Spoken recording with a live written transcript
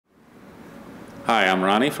Hi, I'm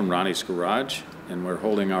Ronnie from Ronnie's Garage, and we're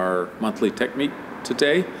holding our monthly tech meet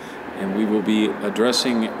today, and we will be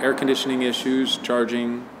addressing air conditioning issues,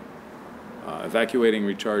 charging, evacuating,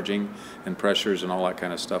 recharging, and pressures and all that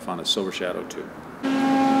kind of stuff on a Silver Shadow 2.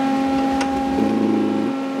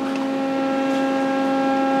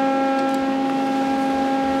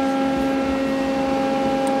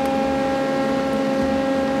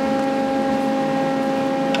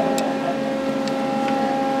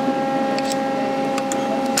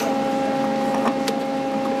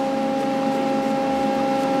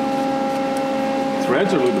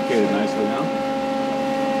 Threads are lubricated nicely now.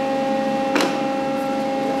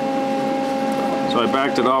 So I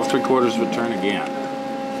backed it off 3/4 of a turn again.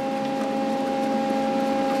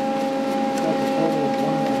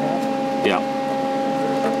 Yeah.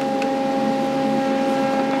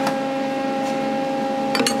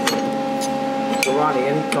 So Ronnie,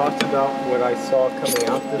 any thoughts about what I saw coming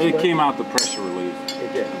out this way? It came out the pressure relief.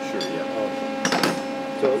 It did? I'm sure, yeah.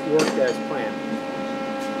 Okay. So it worked as planned?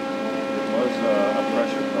 Was a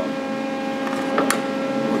pressure problem.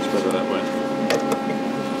 Works better that way.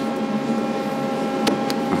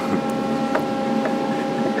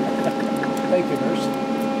 Thank you, nurse.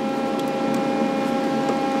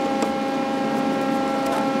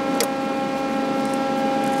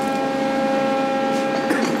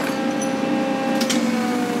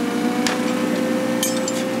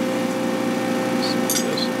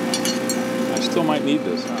 I still might need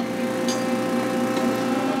this, huh?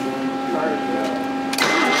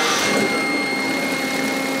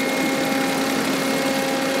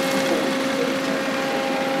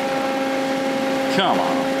 Come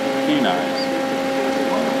on, be nice.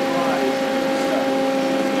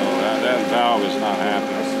 No, that valve is not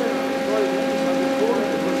happy.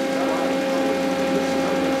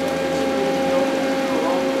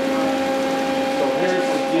 So here's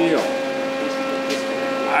the deal.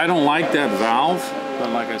 I don't like that valve, but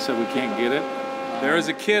like I said, we can't get it. There is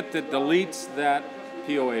a kit that deletes that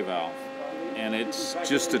POA valve, and it's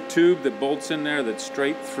just a tube that bolts in there that's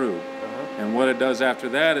straight through. And what it does after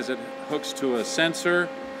that is it hooks to a sensor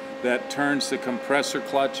that turns the compressor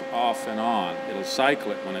clutch off and on. It'll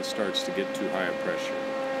cycle it when it starts to get too high a pressure.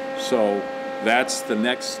 So that's the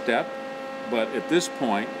next step. But at this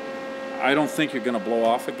point, I don't think you're going to blow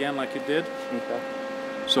off again like you did. Okay.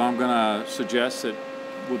 So I'm going to suggest that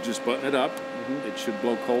we'll just button it up. It should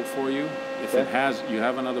blow cold for you. If you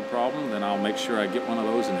have another problem, then I'll make sure I get one of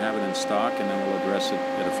those and have it in stock, and then we'll address it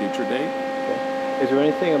at a future date. Okay. Is there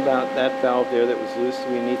anything about that valve there that was loose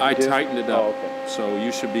we need to do? I tightened it up, oh, okay. So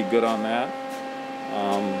you should be good on that.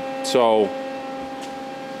 And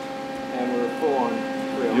we're full on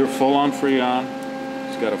Freon. You're full on Freon.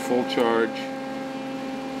 It's got a full charge.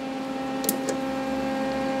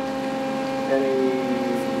 Any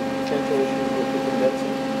potential issues with the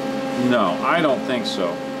condenser? No, I don't think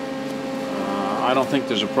so. I don't think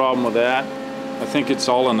there's a problem with that. I think it's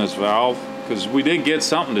all in this valve, because we did get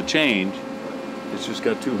something to change. It's just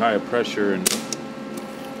got too high a pressure. And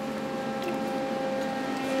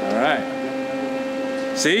all right.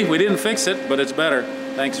 See, we didn't fix it, but it's better.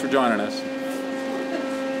 Thanks for joining us.